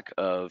track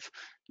of,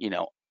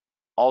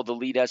 all the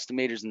lead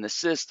estimators in the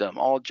system,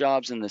 all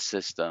jobs in the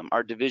system,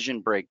 our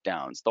division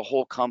breakdowns, the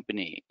whole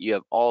company. You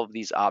have all of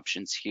these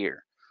options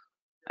here.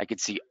 I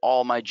could see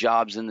all my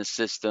jobs in the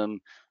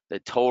system, the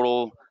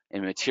total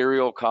and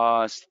material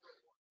cost,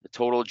 the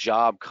total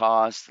job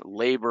cost,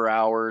 labor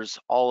hours,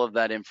 all of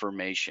that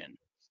information.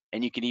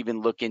 And you can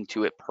even look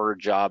into it per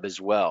job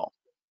as well.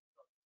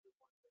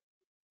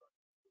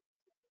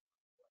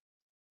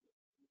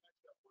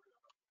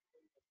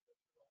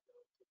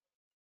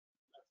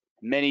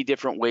 many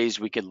different ways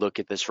we could look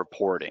at this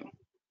reporting.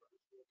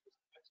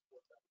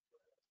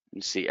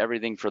 You see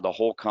everything for the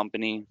whole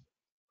company.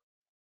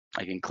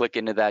 I can click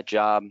into that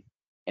job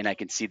and I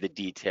can see the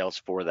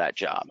details for that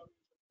job.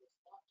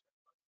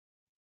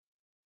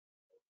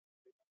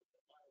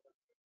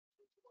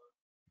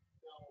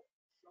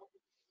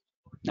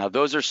 Now,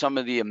 those are some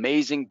of the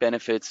amazing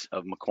benefits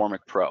of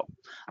McCormick Pro.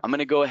 I'm going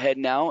to go ahead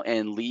now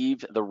and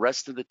leave the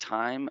rest of the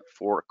time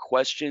for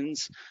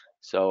questions.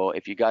 So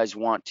if you guys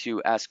want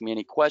to ask me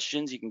any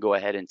questions, you can go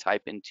ahead and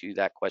type into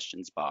that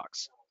questions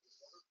box.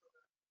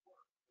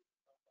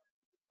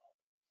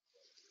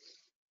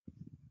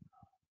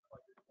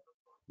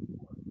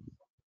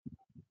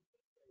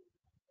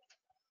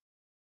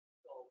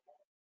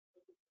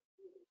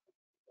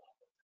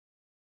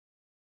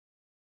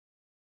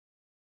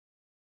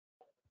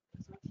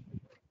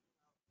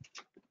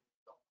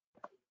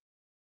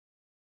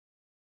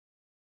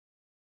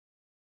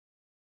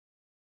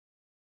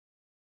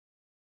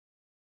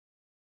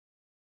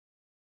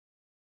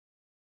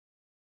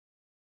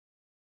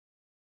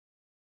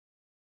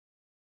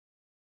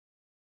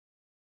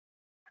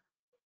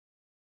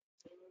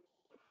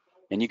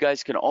 And you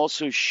guys can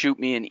also shoot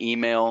me an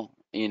email,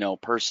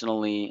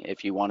 personally,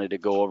 if you wanted to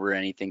go over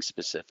anything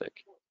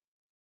specific.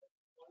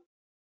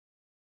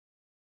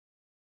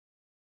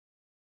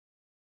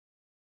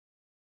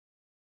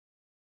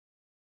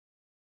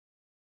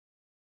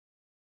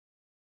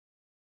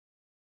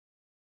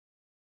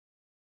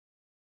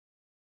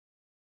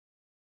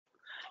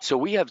 So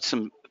we have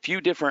some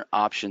few different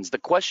options. The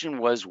question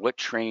was, what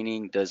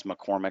training does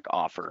McCormick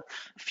offer?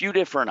 A few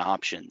different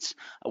options.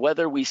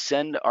 Whether we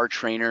send our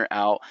trainer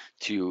out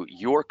to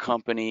your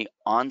company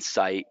on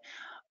site,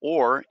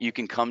 or you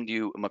can come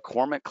to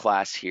McCormick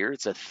class here.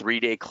 It's a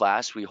 3-day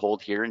class we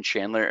hold here in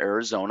Chandler,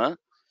 Arizona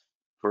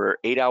for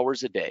 8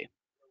 hours a day.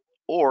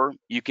 Or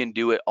you can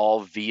do it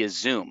all via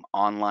Zoom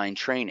online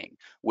training,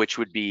 which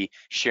would be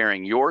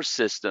sharing your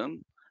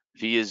system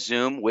via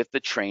Zoom with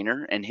the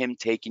trainer and him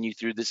taking you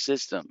through the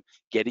system,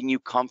 getting you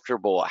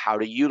comfortable how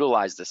to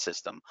utilize the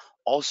system.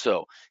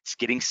 Also, it's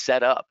getting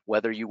set up,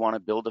 whether you want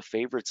to build a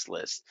favorites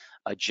list,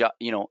 a job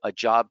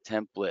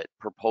template,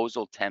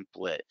 proposal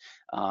template,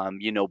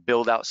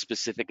 build out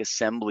specific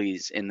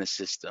assemblies in the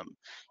system.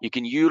 You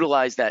can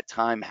utilize that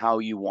time how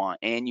you want,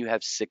 and you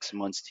have 6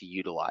 months to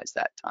utilize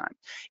that time.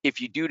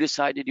 If you do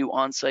decide to do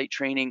on-site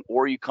training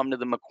or you come to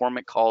the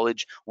McCormick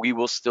College, we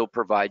will still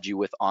provide you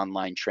with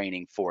online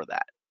training for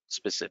that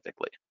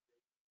specifically.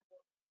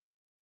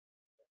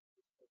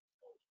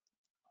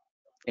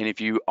 And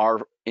if you are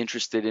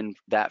interested in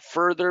that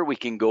further, we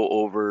can go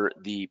over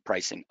the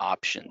pricing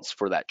options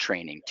for that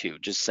training too.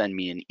 Just send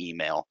me an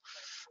email.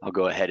 I'll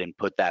go ahead and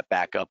put that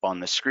back up on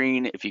the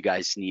screen if you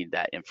guys need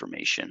that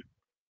information.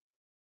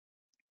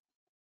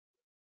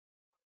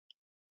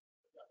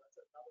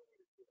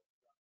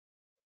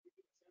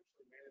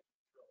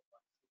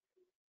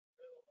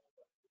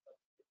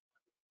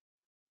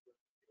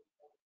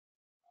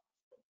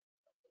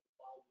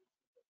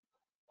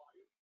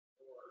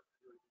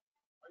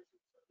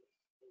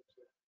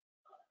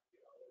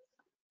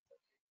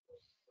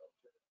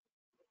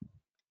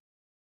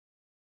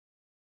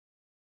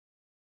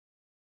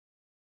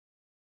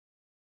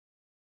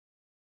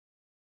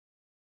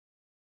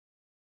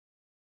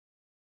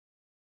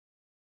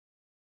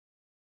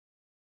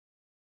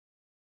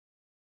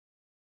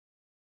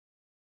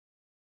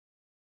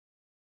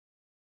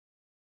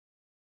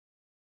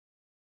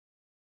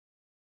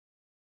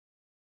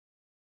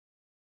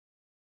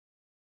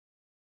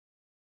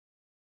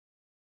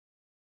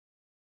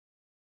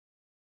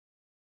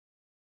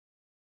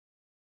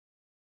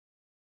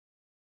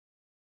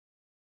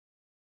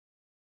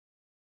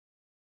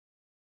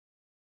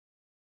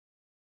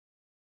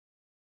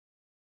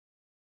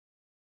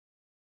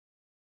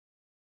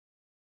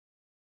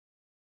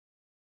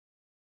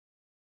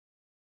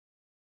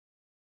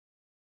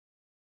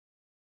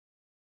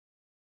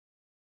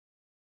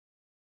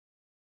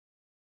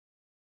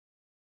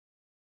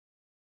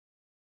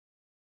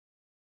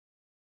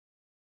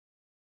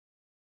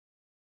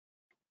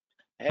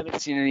 I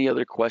haven't seen any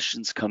other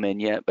questions come in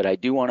yet, but I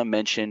do want to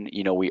mention,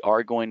 we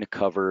are going to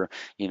cover,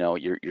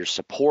 your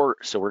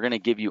support. So we're going to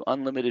give you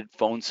unlimited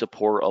phone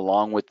support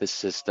along with the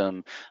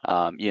system.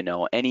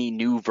 Any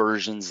new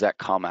versions that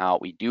come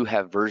out, we do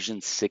have version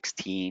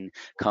 16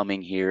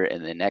 coming here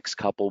in the next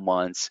couple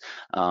months,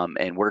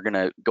 and we're going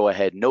to go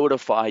ahead,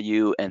 notify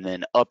you, and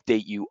then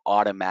update you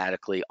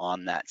automatically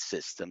on that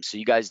system. So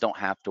you guys don't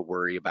have to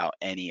worry about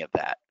any of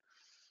that.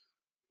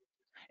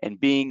 And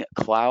being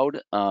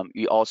cloud,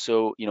 we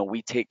also,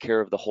 we take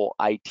care of the whole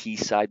IT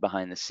side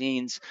behind the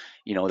scenes.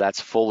 That's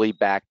fully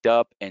backed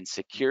up and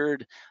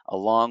secured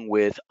along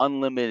with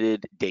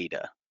unlimited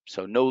data.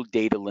 So no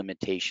data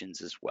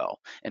limitations as well.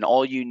 And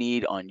all you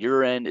need on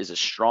your end is a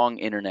strong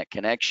internet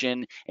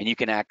connection, and you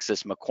can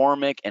access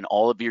McCormick and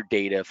all of your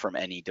data from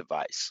any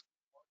device.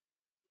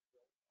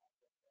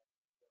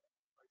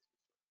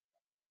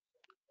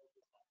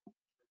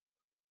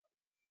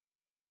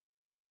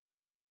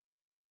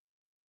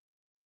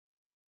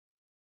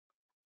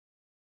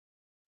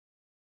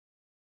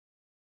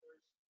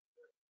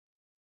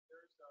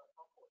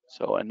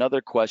 So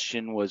another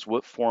question was,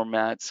 what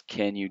formats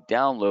can you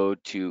download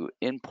to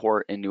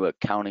import into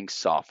accounting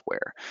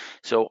software?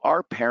 So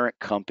our parent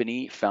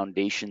company,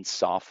 Foundation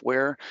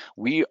Software,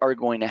 we are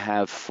going to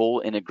have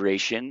full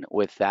integration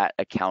with that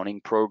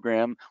accounting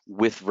program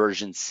with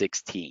version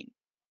 16.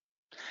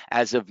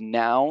 As of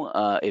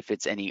now, if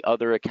it's any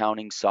other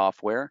accounting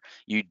software,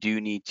 you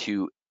do need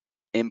to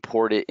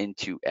import it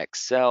into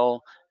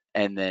Excel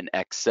and then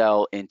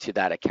Excel into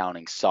that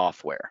accounting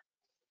software.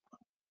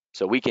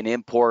 So we can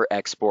import,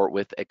 export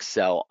with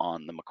Excel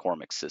on the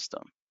McCormick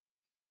system.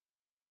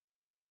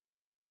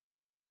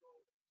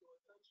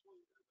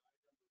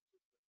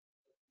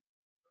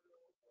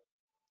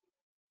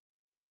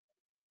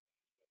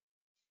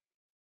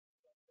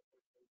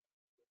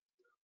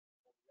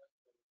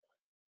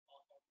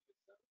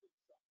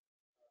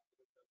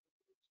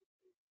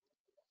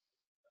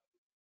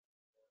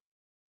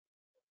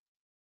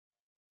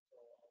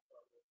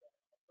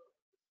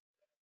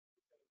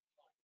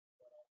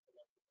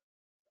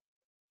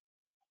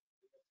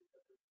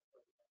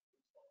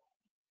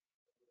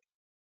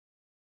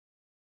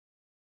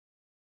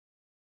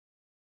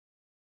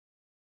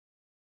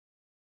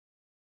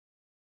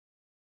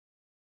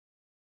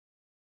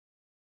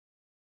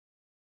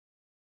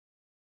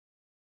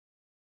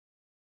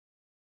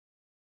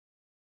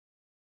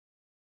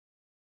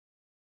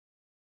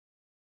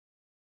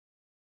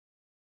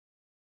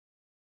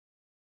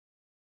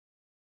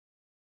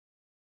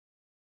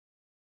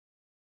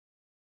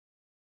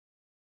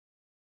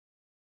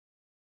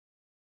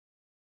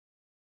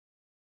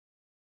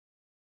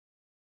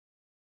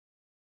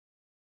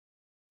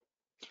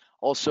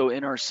 Also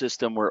in our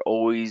system, we're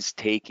always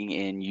taking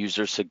in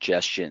user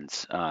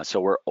suggestions. So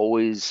we're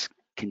always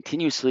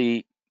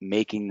continuously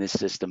making this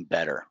system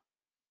better.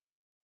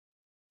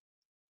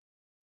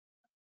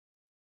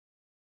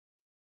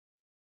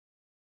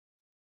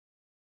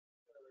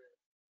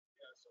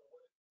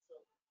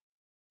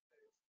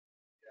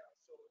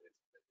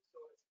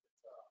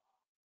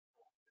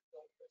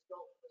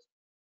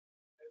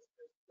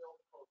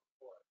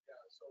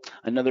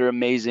 Another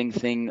amazing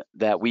thing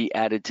that we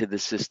added to the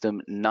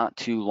system not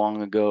too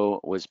long ago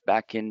was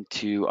back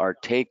into our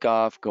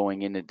takeoff,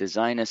 going into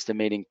Design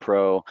Estimating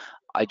Pro.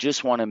 I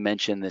just want to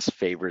mention this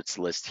favorites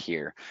list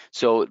here.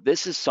 So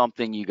this is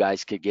something you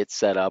guys could get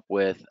set up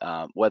with,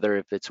 whether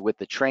if it's with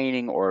the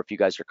training or if you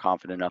guys are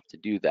confident enough to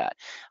do that.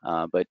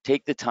 But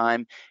take the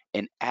time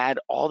and add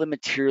all the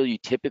material you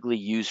typically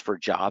use for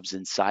jobs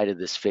inside of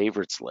this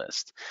favorites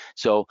list.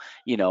 So,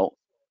 you know,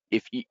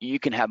 if you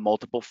can have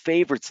multiple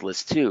favorites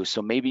lists too.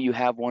 So maybe you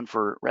have one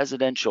for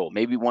residential,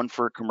 maybe one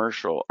for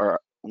commercial, or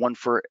one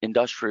for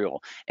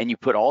industrial, and you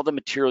put all the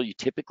material you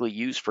typically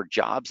use for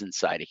jobs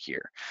inside of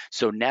here.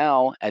 So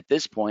now at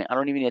this point, I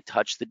don't even need to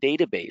touch the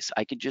database.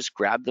 I can just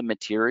grab the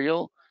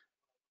material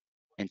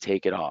and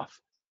take it off.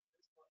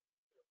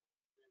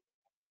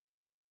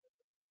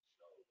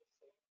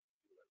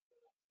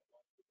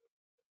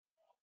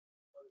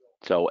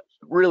 So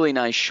really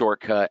nice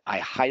shortcut. I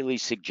highly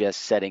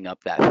suggest setting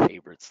up that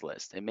favorites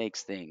list. It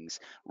makes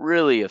things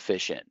really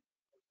efficient,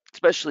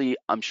 especially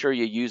I'm sure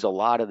you use a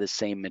lot of the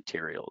same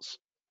materials.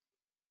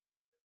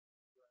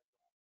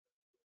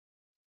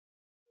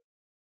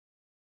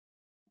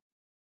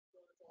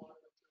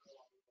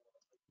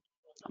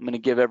 I'm going to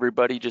give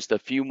everybody just a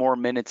few more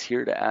minutes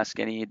here to ask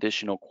any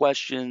additional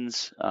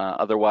questions.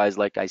 Otherwise,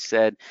 like I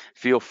said,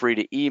 feel free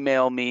to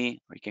email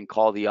me or you can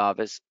call the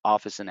office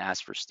and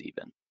ask for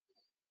Stephen.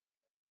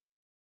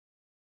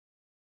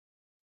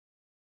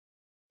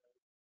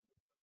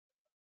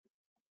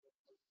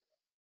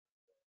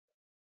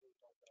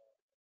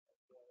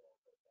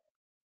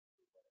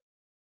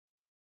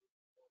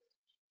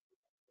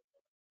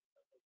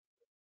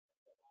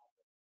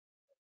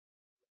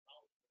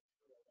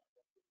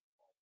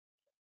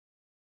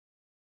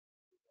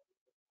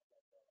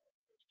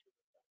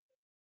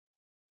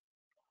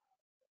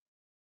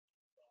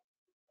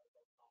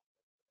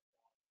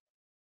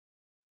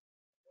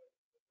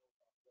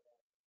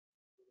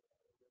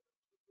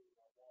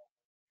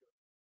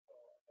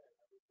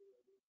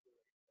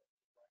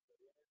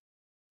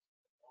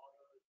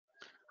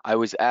 I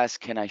was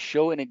asked, can I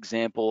show an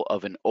example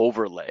of an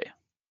overlay?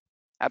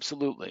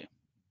 Absolutely.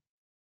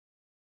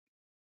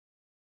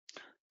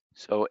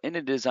 So in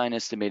a Design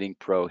Estimating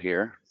Pro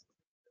here,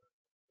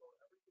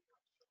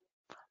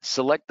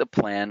 select the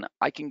plan.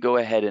 I can go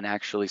ahead and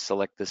actually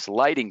select this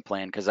lighting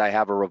plan because I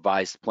have a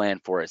revised plan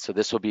for it. So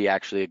this will be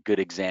actually a good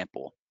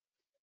example.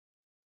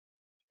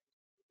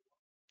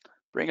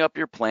 Bring up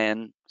your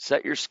plan,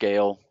 set your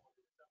scale,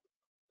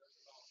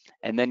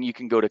 and then you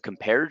can go to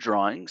compare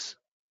drawings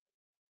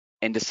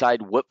and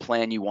decide what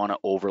plan you want to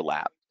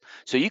overlap.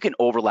 So you can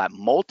overlap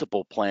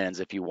multiple plans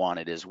if you want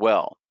it as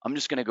well. I'm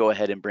just going to go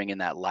ahead and bring in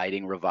that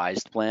lighting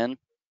revised plan.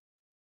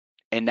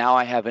 And now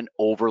I have an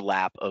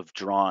overlap of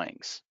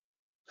drawings.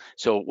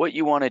 So what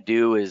you want to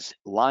do is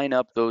line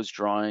up those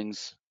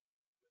drawings,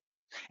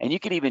 and you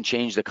can even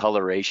change the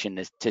coloration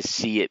to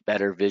see it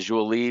better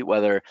visually,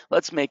 whether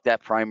let's make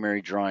that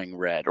primary drawing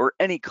red or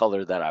any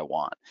color that I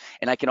want.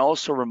 And I can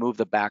also remove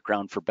the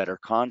background for better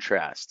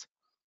contrast.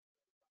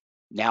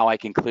 Now I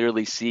can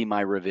clearly see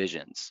my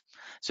revisions.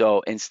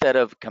 So instead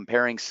of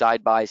comparing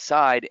side by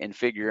side and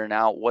figuring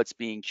out what's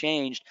being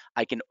changed,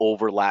 I can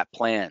overlap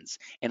plans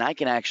and I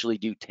can actually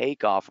do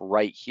takeoff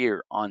right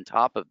here on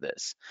top of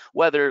this.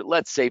 Whether,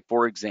 let's say,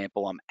 for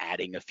example, I'm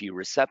adding a few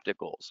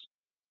receptacles.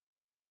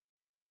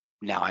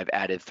 Now I've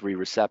added 3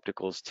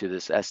 receptacles to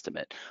this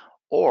estimate.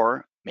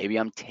 Or maybe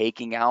I'm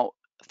taking out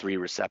 3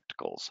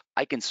 receptacles.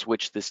 I can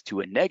switch this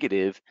to a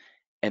negative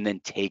and then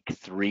take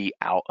 3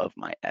 out of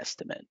my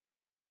estimate.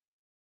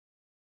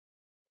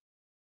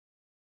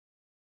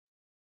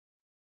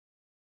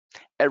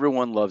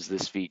 Everyone loves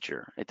this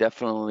feature. It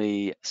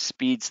definitely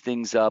speeds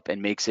things up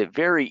and makes it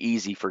very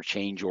easy for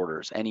change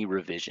orders, any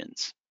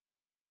revisions.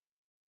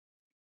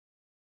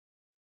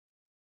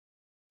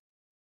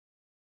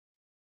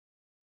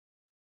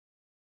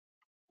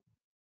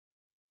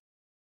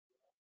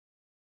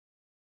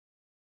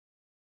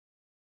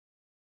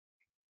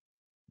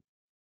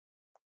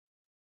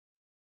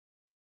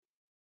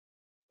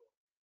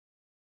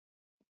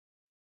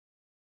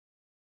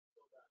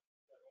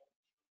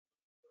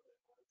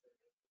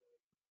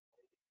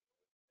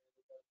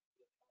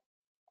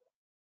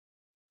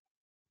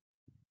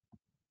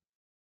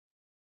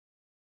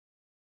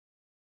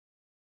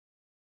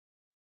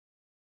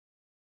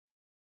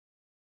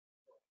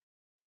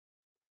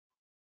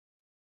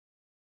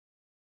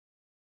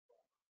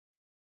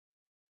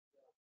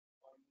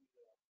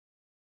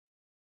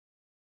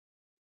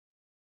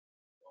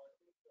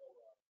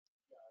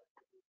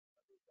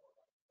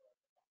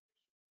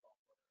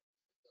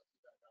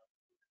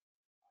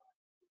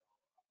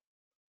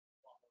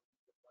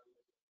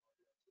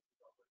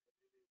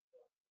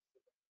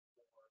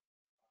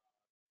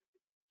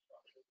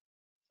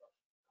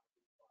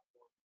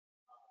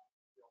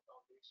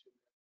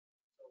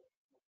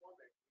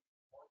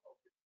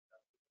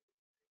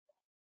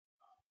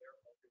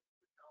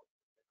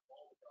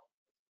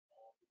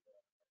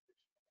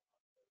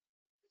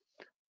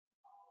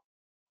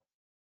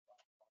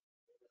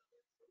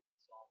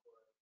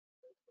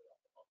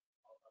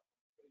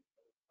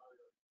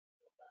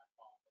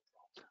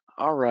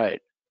 All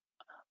right.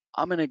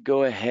 I'm going to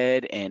go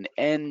ahead and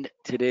end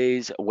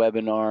today's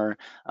webinar.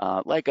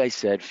 Like I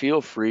said, feel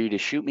free to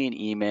shoot me an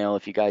email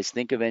if you guys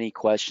think of any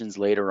questions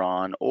later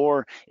on,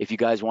 or if you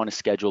guys want to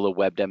schedule a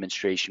web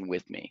demonstration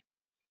with me.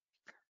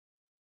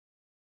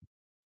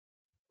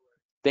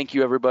 Thank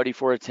you, everybody,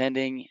 for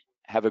attending.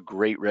 Have a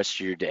great rest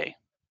of your day.